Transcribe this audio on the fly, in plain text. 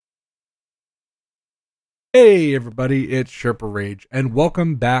Hey everybody, it's Sherpa Rage, and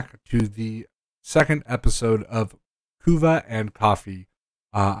welcome back to the second episode of Kuva and Coffee.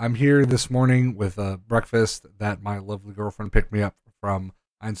 I'm here this morning with a breakfast that my lovely girlfriend picked me up from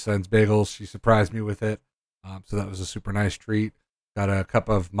Einstein's Bagels. She surprised me with it, so that was a super nice treat. Got a cup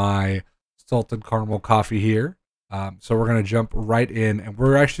of my salted caramel coffee here. So we're going to jump right in, and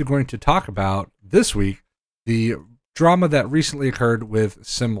we're actually going to talk about this week the drama that recently occurred with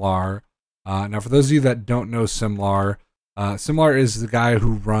Simlar. Now, for those of you that don't know Simlar, Simlar is the guy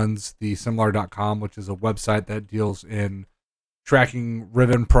who runs the Simlar.com, which is a website that deals in tracking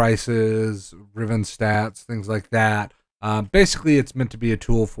Riven prices, Riven stats, things like that. Basically, it's meant to be a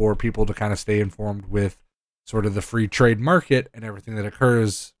tool for people to kind of stay informed with sort of the free trade market and everything that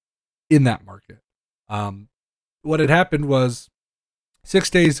occurs in that market. What had happened was 6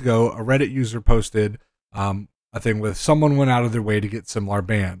 days ago, a Reddit user posted a thing with someone went out of their way to get Simlar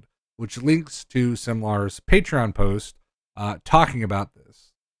banned, which links to Simlar's Patreon post talking about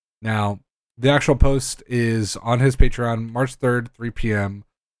this. Now, the actual post is on his Patreon, March 3rd, 3 p.m.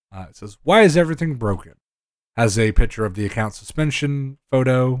 It says, "Why is everything broken?" Has a picture of the account suspension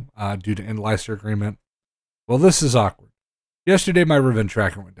photo due to end-license agreement. Well, this is awkward. Yesterday, my Riven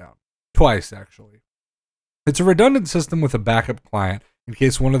tracker went down. Twice, actually. It's a redundant system with a backup client in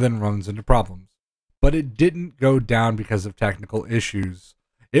case one of them runs into problems. But it didn't go down because of technical issues.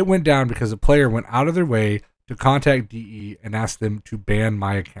 It went down because a player went out of their way to contact DE and ask them to ban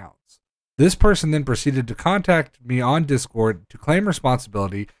my accounts. This person then proceeded to contact me on Discord to claim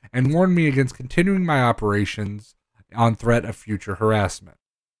responsibility and warn me against continuing my operations on threat of future harassment.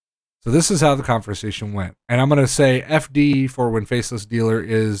 So this is how the conversation went. And I'm going to say FD for when Faceless Dealer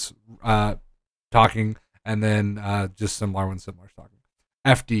is talking, and then just Simlar when Simlar's talking.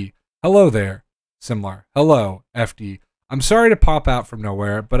 FD, hello there. Simlar, hello, FD. I'm sorry to pop out from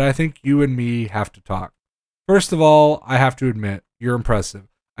nowhere, but I think you and me have to talk. First of all, I have to admit, you're impressive.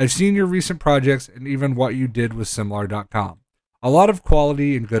 I've seen your recent projects and even what you did with Simlar.com. A lot of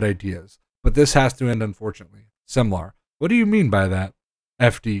quality and good ideas, but this has to end unfortunately. Simlar, what do you mean by that?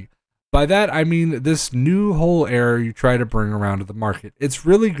 FD, by that I mean this new whole era you try to bring around to the market. It's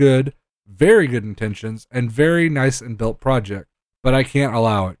really good, very good intentions, and very nice and built project, but I can't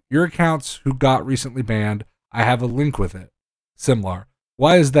allow it. Your accounts who got recently banned, I have a link with it. Simlar,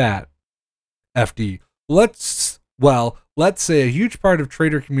 why is that? FD, let's say a huge part of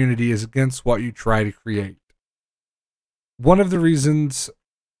trader community is against what you try to create. One of the reasons,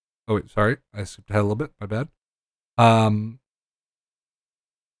 oh wait, sorry, I skipped ahead a little bit, my bad. Why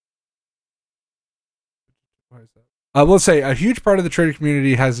is that? I will say a huge part of the trader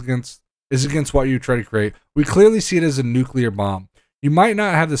community is against what you try to create. We clearly see it as a nuclear bomb. You might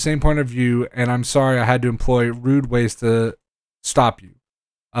not have the same point of view, and I'm sorry I had to employ rude ways to stop you.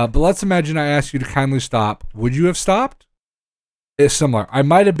 But let's imagine I asked you to kindly stop. Would you have stopped? It's similar. I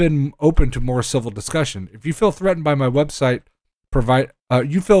might have been open to more civil discussion. If you feel threatened by my website, providing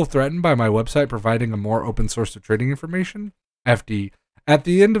a more open source of trading information. FD. At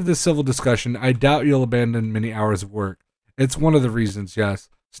the end of this civil discussion, I doubt you'll abandon many hours of work. It's one of the reasons, yes.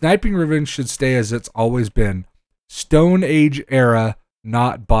 Sniping Riven should stay as it's always been. Stone Age era,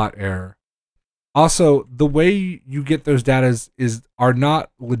 not bot era. Also, the way you get those data are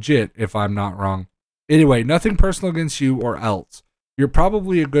not legit, if I'm not wrong. Anyway, nothing personal against you or else. You're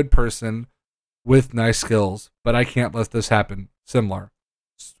probably a good person with nice skills, but I can't let this happen. Simlar.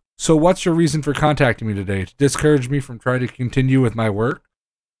 So what's your reason for contacting me today? To discourage me from trying to continue with my work?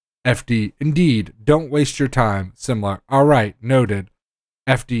 FD. Indeed. Don't waste your time. Simlar. All right. Noted.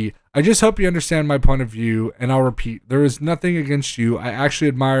 FD. I just hope you understand my point of view, and I'll repeat. There is nothing against you. I actually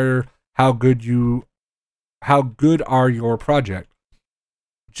admire how good are your project.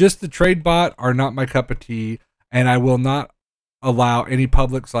 Just the trade bot are not my cup of tea, and I will not allow any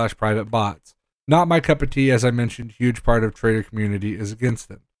public/private bots. Not my cup of tea, as I mentioned, huge part of trader community is against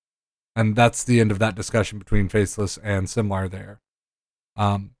it. And that's the end of that discussion between Faceless and Simlar there.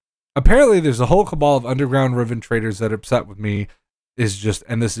 Apparently there's a whole cabal of underground Riven traders that are upset with me,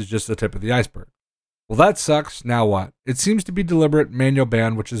 and this is just the tip of the iceberg. Well, that sucks. Now what? It seems to be deliberate manual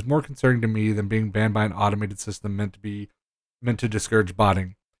ban, which is more concerning to me than being banned by an automated system meant to discourage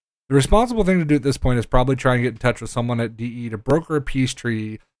botting. The responsible thing to do at this point is probably try and get in touch with someone at DE to broker a peace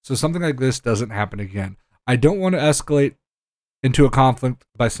treaty so something like this doesn't happen again. I don't want to escalate into a conflict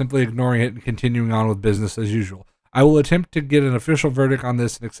by simply ignoring it and continuing on with business as usual. I will attempt to get an official verdict on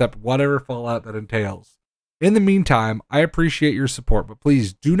this and accept whatever fallout that entails. In the meantime, I appreciate your support, but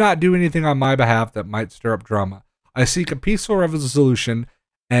please do not do anything on my behalf that might stir up drama. I seek a peaceful resolution,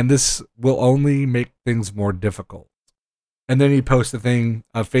 and this will only make things more difficult. And then he posts a thing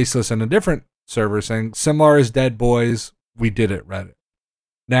of Faceless in a different server saying, "Simlar is dead, boys. We did it, Reddit."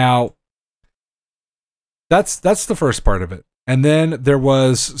 Now, that's the first part of it. And then there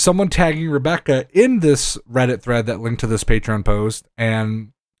was someone tagging Rebecca in this Reddit thread that linked to this Patreon post,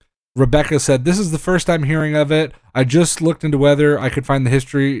 and Rebecca said, "This is the first I'm hearing of it. I just looked into whether I could find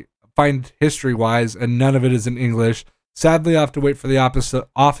history-wise, and none of it is in English. Sadly, I'll have to wait for the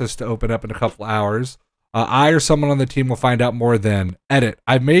office to open up in a couple hours. I or someone on the team will find out more then. Edit.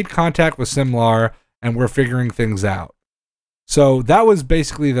 I've made contact with Simlar, and we're figuring things out." So that was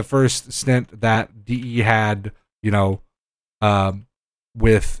basically the first stint that DE had,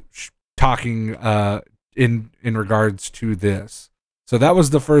 with talking in regards to this. So that was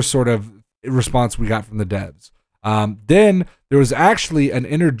the first sort of response we got from the devs. Then there was actually an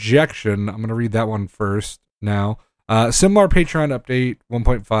interjection. I'm going to read that one first now. Simlar Patreon update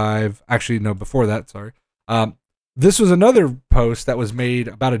 1.5. Actually, no, before that, sorry. This was another post that was made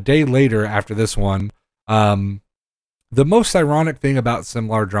about a day later after this one. The most ironic thing about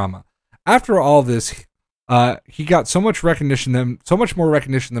Simlar drama. After all this, he got so much more recognition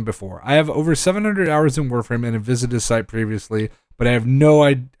than before. I have over 700 hours in Warframe and have visited his site previously, but I had no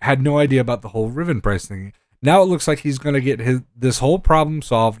idea about the whole Riven price thingy. Now it looks like he's going to get this whole problem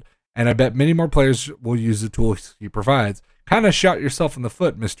solved, and I bet many more players will use the tools he provides. Kind of shot yourself in the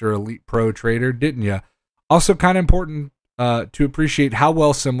foot, Mr. Elite Pro Trader, didn't ya? Also kind of important to appreciate how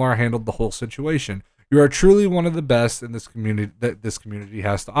well Simlar handled the whole situation. You are truly one of the best in this community that this community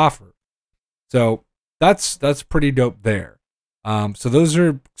has to offer. So that's pretty dope there. So those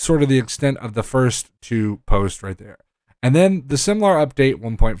are sort of the extent of the first two posts right there. And then the Simlar update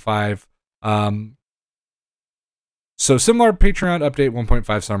 1.5. So Simlar Patreon update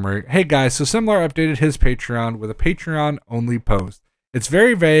 1.5 summary. Hey guys, so Simlar updated his Patreon with a Patreon only post. It's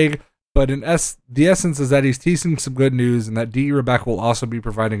very vague, but the essence is that he's teasing some good news, and that DE Rebecca will also be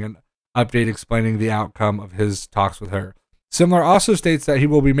providing an update explaining the outcome of his talks with her. Simlar also states that he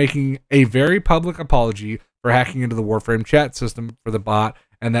will be making a very public apology for hacking into the Warframe chat system for the bot,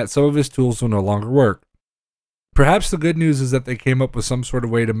 and that some of his tools will no longer work. Perhaps the good news is that they came up with some sort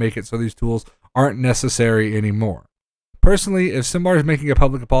of way to make it so these tools aren't necessary anymore. Personally, if Simlar is making a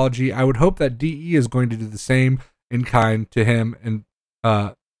public apology, I would hope that DE is going to do the same in kind to him and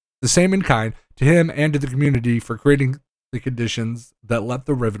to the community for creating the conditions that let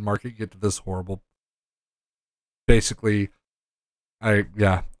the Riven market get to this horrible. Basically, I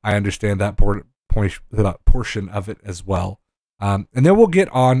understand that portion of it as well. And then we'll get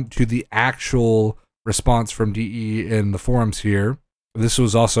on to the actual response from DE in the forums here. This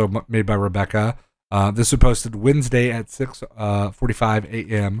was also made by Rebecca. This was posted Wednesday at 6:45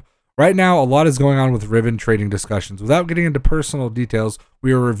 a.m. Right now, a lot is going on with Riven trading discussions. Without getting into personal details,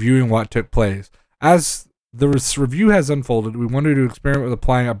 we are reviewing what took place. As this review has unfolded, we wanted to experiment with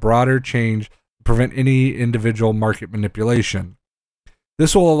applying a broader change to prevent any individual market manipulation.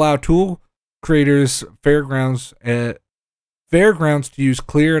 This will allow tool creators fairgrounds to use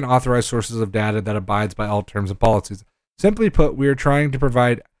clear and authorized sources of data that abides by all terms and policies. Simply put, we are trying to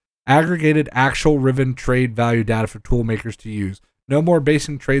provide aggregated actual Riven trade value data for tool makers to use. No more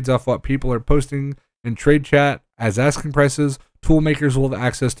basing trades off what people are posting in trade chat as asking prices. Tool makers will have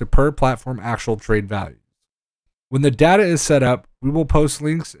access to per platform actual trade values. When the data is set up, we will post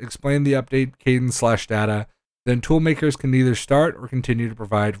links, explain the update cadence/data. Then tool makers can either start or continue to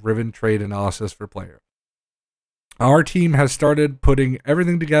provide Riven trade analysis for player. Our team has started putting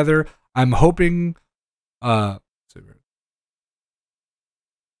everything together. I'm hoping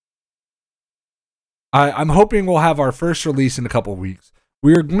I'm hoping we'll have our first release in a couple of weeks.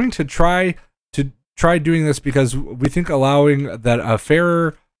 We are going to try doing this because we think allowing that a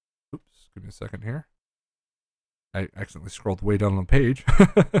fairer. Oops, give me a second here. I accidentally scrolled way down on the page.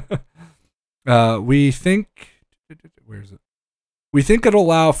 We think. Where is it? We think it'll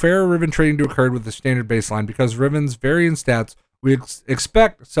allow fairer Riven trading to occur with the standard baseline because Riven's vary in stats. We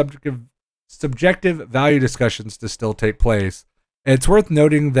expect subjective value discussions to still take place. And it's worth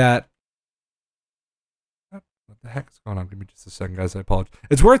noting that. What the heck is going on? Give me just a second, guys. I apologize.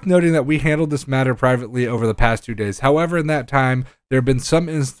 It's worth noting that we handled this matter privately over the past 2 days. However, in that time, there have been some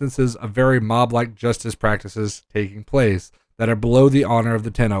instances of very mob-like justice practices taking place that are below the honor of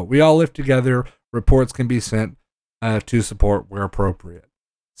the Tenno. We all live together. Reports can be sent to support where appropriate.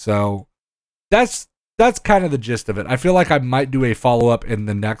 So that's kind of the gist of it. I feel like I might do a follow-up in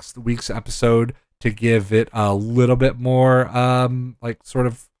the next week's episode to give it a little bit more sort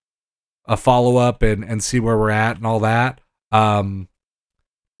of a follow-up and see where we're at and all that.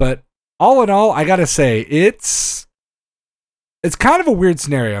 But all in all, I gotta say, it's kind of a weird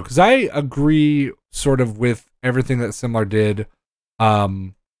scenario because I agree sort of with everything that Simlar did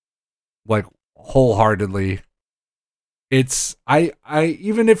wholeheartedly. It's I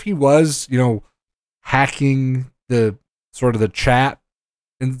even if he was, hacking the sort of the chat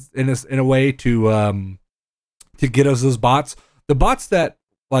in a way to get us those bots. The bots that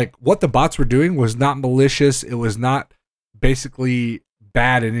like what the bots were doing was not malicious. It was not basically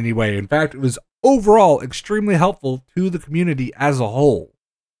bad in any way. In fact, it was overall extremely helpful to the community as a whole.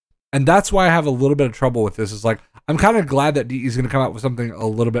 And that's why I have a little bit of trouble with this. Is like I'm kind of glad that DE's going to come out with something a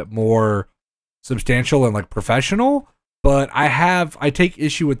little bit more substantial and like professional, but I take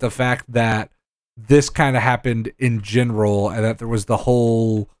issue with the fact that this kind of happened in general and that there was the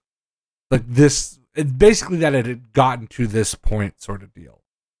whole like this basically that it had gotten to this point sort of deal.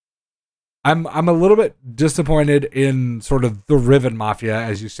 I'm a little bit disappointed in sort of the Riven Mafia,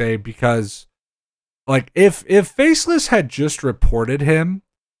 as you say, because like if Faceless had just reported him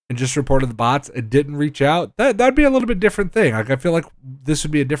and just reported the bots and didn't reach out, that'd be a little bit different thing. Like I feel like this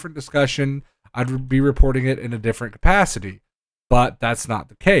would be a different discussion. I'd be reporting it in a different capacity, but that's not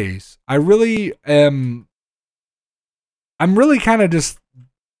the case. I'm really kind of just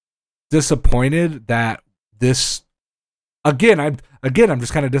disappointed that this I'm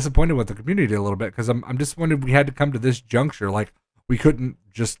just kind of disappointed with the community a little bit because I'm disappointed we had to come to this juncture. Like we couldn't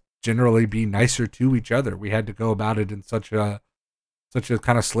just generally be nicer to each other. We had to go about it in such a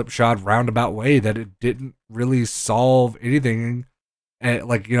kind of slipshod roundabout way that it didn't really solve anything. And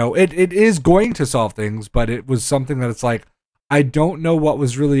like, it is going to solve things, but it was something that it's like, I don't know what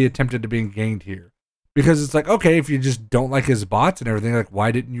was really attempted to be gained here. Because it's like, okay, if you just don't like his bots and everything, like,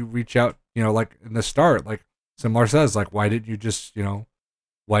 why didn't you reach out, like in the start? Like Simlar says, like, why didn't you just,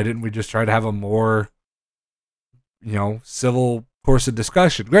 why didn't we just try to have a more, civil course of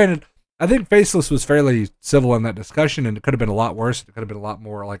discussion? Granted, I think Faceless was fairly civil in that discussion, and it could have been a lot worse. It could have been a lot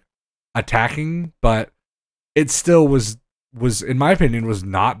more like attacking, but it still was in my opinion was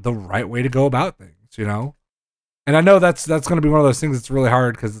not the right way to go about things, And I know that's going to be one of those things that's really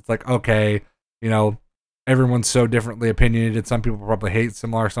hard because it's like, okay, everyone's so differently opinionated. Some people probably hate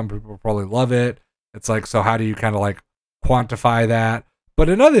Simlar, some people probably love it. It's like, so how do you kind of like quantify that? But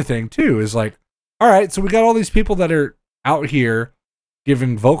another thing too is like, all right, so we got all these people that are out here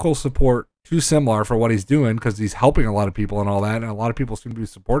giving vocal support to Simlar for what he's doing because he's helping a lot of people and all that, and a lot of people seem to be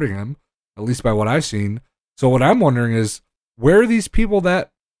supporting him, at least by what I've seen. So what I'm wondering is, where are these people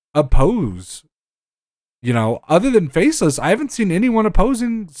that oppose? Other than Faceless, I haven't seen anyone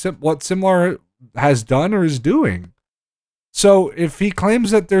opposing what Simlar has done or is doing. So if he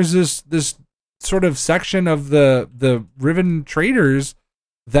claims that there's this sort of section of the Riven traders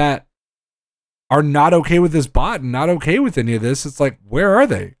that are not okay with this bot and not okay with any of this, it's like, where are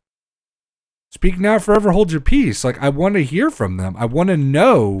they? Speak now, forever hold your peace. Like, I want to hear from them. I want to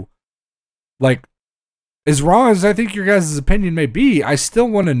know, like, as wrong as I think your guys' opinion may be, I still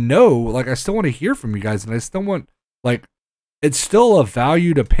want to know, like, I still want to hear from you guys, and I still want, like, it's still a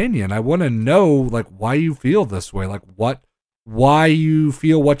valued opinion. I want to know, like, why you feel this way, like, why you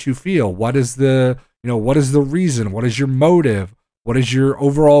feel what you feel. What is the, what is the reason? What is your motive? What is your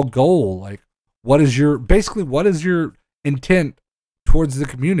overall goal? Like, what is your intent towards the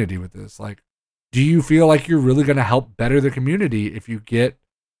community with this? Like, do you feel like you're really going to help better the community if you get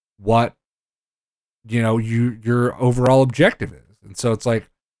what your overall objective is? And so it's like,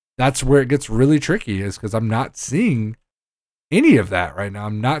 that's where it gets really tricky, is because I'm not seeing any of that right now.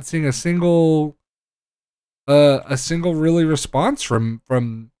 I'm not seeing a single really response from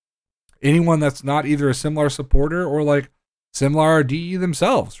anyone that's not either a Simlar supporter or like Simlar or DE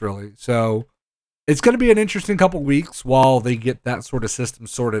themselves, really. So it's going to be an interesting couple weeks while they get that sort of system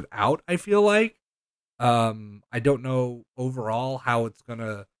sorted out, I feel like. I don't know overall how it's going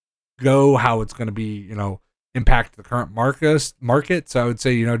to go, how it's going to be, impact the current market. So I would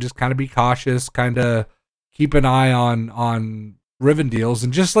say, just kind of be cautious, kind of keep an eye on Riven deals,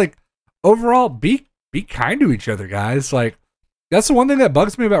 and just like overall be kind to each other, guys. Like, that's the one thing that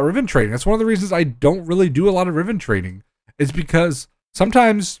bugs me about Riven trading. That's one of the reasons I don't really do a lot of Riven trading, is because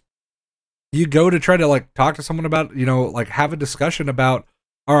sometimes you go to try to like talk to someone about, like have a discussion about,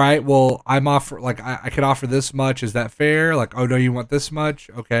 all right, well, I'm offer, like, I could offer this much. Is that fair? Like, oh no, you want this much?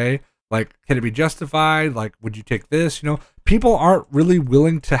 Okay. Like, can it be justified? Like, would you take this? People aren't really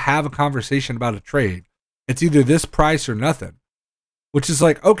willing to have a conversation about a trade. It's either this price or nothing, which is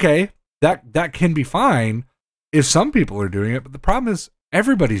like, okay, that can be fine if some people are doing it, but the problem is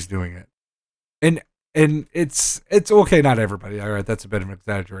everybody's doing it. And it's okay, not everybody. All right, that's a bit of an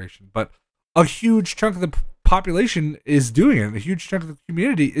exaggeration, but a huge chunk of the population is doing it. And a huge chunk of the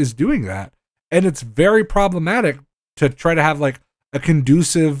community is doing that. And it's very problematic to try to have like a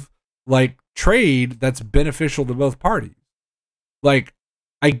conducive like trade that's beneficial to both parties. Like,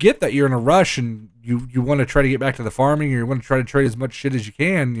 I get that you're in a rush and you want to try to get back to the farming, or you want to try to trade as much shit as you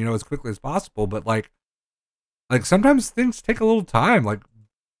can, as quickly as possible. But like sometimes things take a little time. Like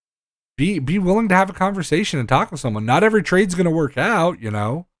be willing to have a conversation and talk with someone. Not every trade's gonna work out.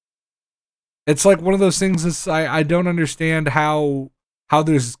 It's like one of those things. I don't understand how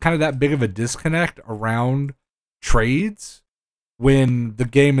there's kind of that big of a disconnect around trades when the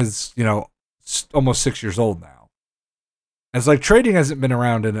game is almost 6 years old now. It's like trading hasn't been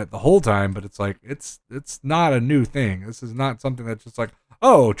around in it the whole time, but it's like it's not a new thing. This is not something that's just like,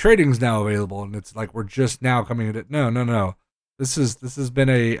 oh, trading's now available, and it's like we're just now coming at it. No. This has been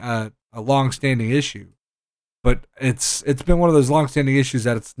a long-standing issue, but it's been one of those long-standing issues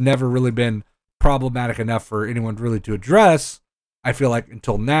that it's never really been problematic enough for anyone really to address. I feel like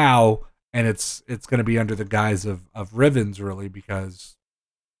until now, and it's going to be under the guise of Rivens, really, because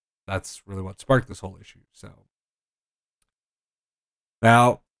that's really what sparked this whole issue. So.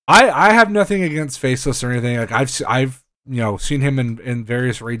 Now, I have nothing against Faceless or anything. Like I've seen him in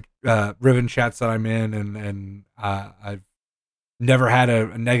various Riven chats that I'm in, and I've never had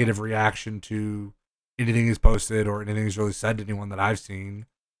a negative reaction to anything he's posted or anything he's really said to anyone that I've seen.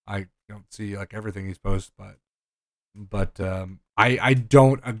 I don't see like everything he's posted, but I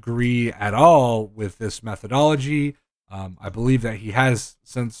don't agree at all with this methodology. I believe that he has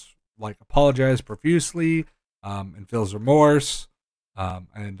since apologized profusely and feels remorse.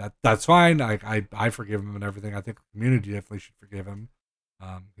 And that's fine. I forgive him and everything. I think the community definitely should forgive him.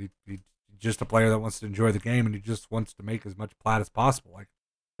 He's just a player that wants to enjoy the game, and he just wants to make as much plat as possible. Like,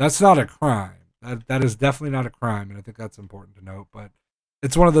 that's not a crime. That is definitely not a crime, and I think that's important to note. But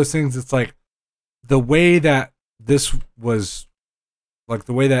it's one of those things. It's like the way that this was, like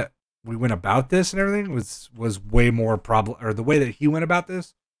the way that we went about this and everything was way more problem, or the way that he went about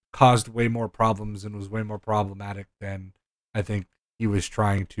this caused way more problems and was way more problematic than I think he was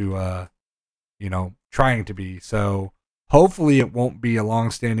trying to be. So hopefully it won't be a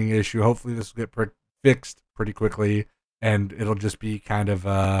long-standing issue. Hopefully this will get fixed pretty quickly, and it'll just be kind of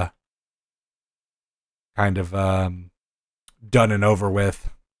done and over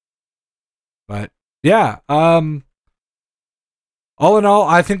with. But yeah, all in all,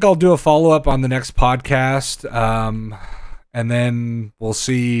 I think I'll do a follow-up on the next podcast, and then we'll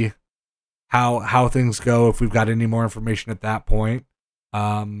see how things go, if we've got any more information at that point.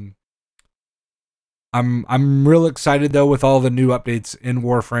 I'm real excited though with all the new updates in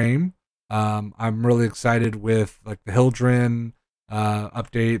Warframe. I'm really excited with like the Hildren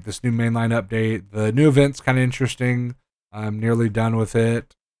update, this new mainline update. The new event's kind of interesting. I'm nearly done with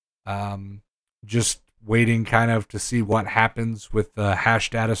it. Just waiting kind of to see what happens with the hash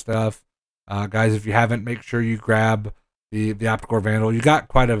data stuff. Guys, if you haven't, make sure you grab the Opticore Vandal. You got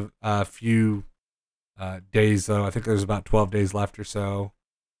quite a few days though. I think there's about 12 days left or so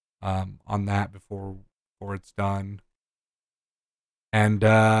on that before it's done. And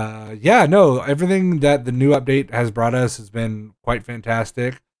everything that the new update has brought us has been quite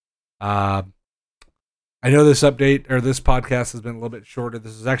fantastic. I know this update or this podcast has been a little bit shorter.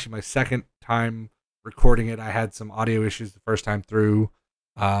 This is actually my second time recording it. I had some audio issues the first time through.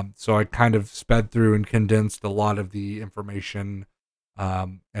 So I kind of sped through and condensed a lot of the information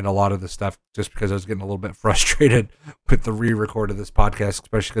and a lot of the stuff just because I was getting a little bit frustrated with the re-record of this podcast,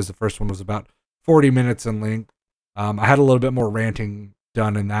 especially because the first one was about 40 minutes in length. I had a little bit more ranting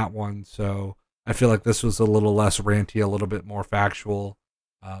done in that one, so I feel like this was a little less ranty, a little bit more factual.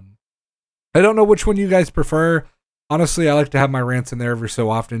 I don't know which one you guys prefer. Honestly, I like to have my rants in there every so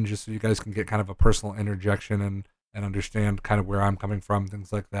often just so you guys can get kind of a personal interjection and understand kind of where I'm coming from,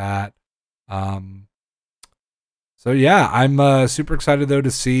 things like that. So yeah, I'm super excited though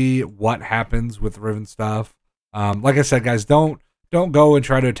to see what happens with Riven stuff. Like I said, guys, don't go and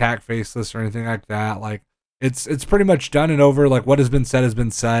try to attack Faceless or anything like that. Like it's pretty much done and over. Like what has been said has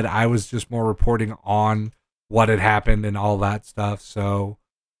been said. I was just more reporting on what had happened and all that stuff. So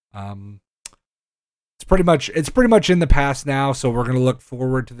it's pretty much in the past now. So we're gonna look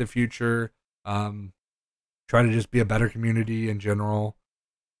forward to the future. Try to just be a better community in general.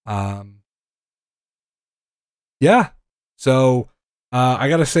 Yeah. So I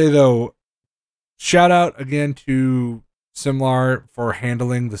gotta say though, shout out again to Simlar for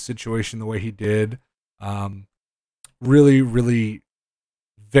handling the situation the way he did. Really, really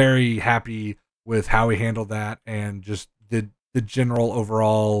very happy with how he handled that and just the general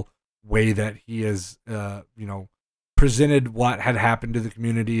overall way that he has presented what had happened to the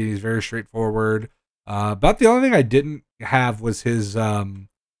community. He's very straightforward. But the only thing I didn't have was his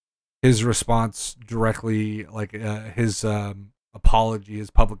response directly, like his apology, his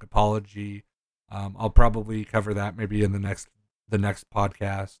public apology. I'll probably cover that maybe in the next the next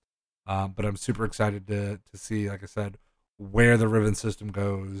podcast. But I'm super excited to see, like I said, where the Riven system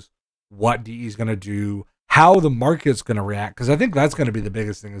goes, what DE is going to do, how the market's going to react, because I think that's going to be the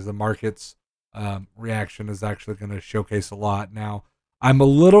biggest thing. Is the market's reaction is actually going to showcase a lot. Now, I'm a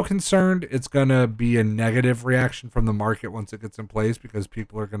little concerned it's going to be a negative reaction from the market once it gets in place, because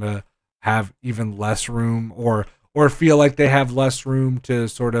people are going to have even less room, or feel like they have less room to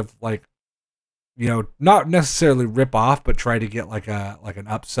sort of like, not necessarily rip off, but try to get like an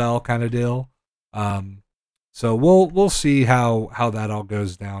upsell kind of deal. So we'll see how that all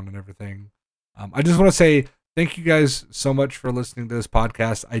goes down and everything. I just want to say thank you guys so much for listening to this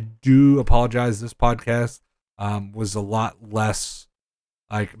podcast. I do apologize. This podcast was a lot less,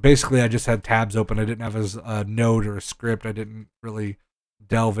 like, basically I just had tabs open. I didn't have a note or a script. I didn't really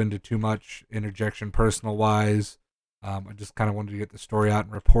delve into too much interjection personal wise. I just kind of wanted to get the story out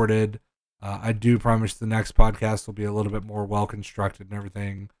and reported. I do promise the next podcast will be a little bit more well constructed and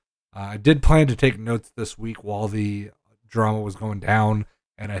everything. I did plan to take notes this week while the drama was going down,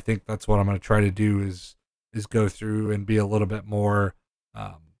 and I think that's what I'm going to try to do is go through and be a little bit more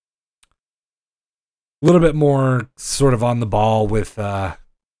sort of on the ball with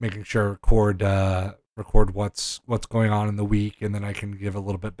making sure I record what's going on in the week, and then I can give a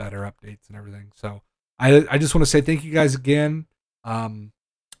little bit better updates and everything. So I just want to say thank you guys again.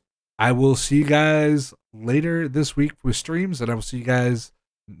 I will see you guys later this week with streams, and I will see you guys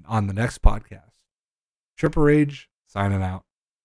on the next podcast. Triple Rage signing out.